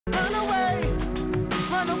Run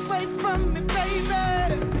away from me, baby.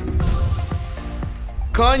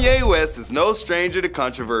 Kanye West is no stranger to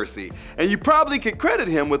controversy, and you probably could credit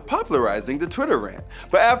him with popularizing the Twitter rant.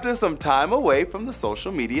 But after some time away from the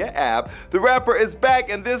social media app, the rapper is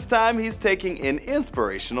back, and this time he's taking an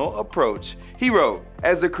inspirational approach. He wrote,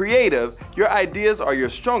 "As a creative, your ideas are your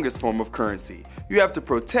strongest form of currency. You have to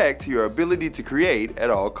protect your ability to create at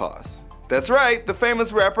all costs." That's right, the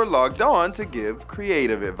famous rapper logged on to give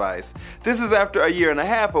creative advice. This is after a year and a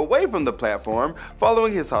half away from the platform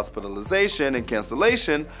following his hospitalization and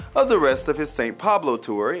cancellation of the rest of his St. Pablo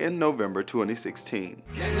tour in November 2016.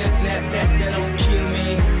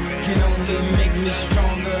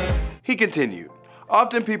 He continued,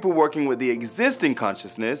 "Often people working with the existing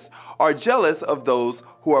consciousness are jealous of those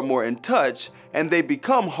who are more in touch, and they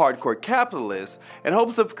become hardcore capitalists in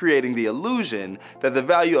hopes of creating the illusion that the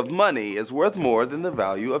value of money is worth more than the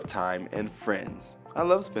value of time and friends." I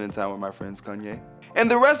love spending time with my friends, Kanye. And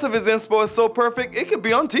the rest of his inspo is so perfect, it could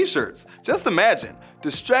be on t-shirts. Just imagine,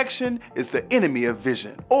 distraction is the enemy of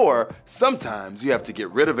vision. Or sometimes you have to get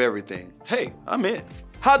rid of everything. Hey, I'm in.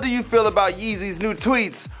 How do you feel about Yeezy's new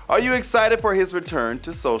tweets? Are you excited for his return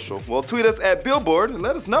to social? Well, tweet us at Billboard and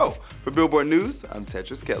let us know. For Billboard News, I'm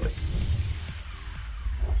Tetris Kelly.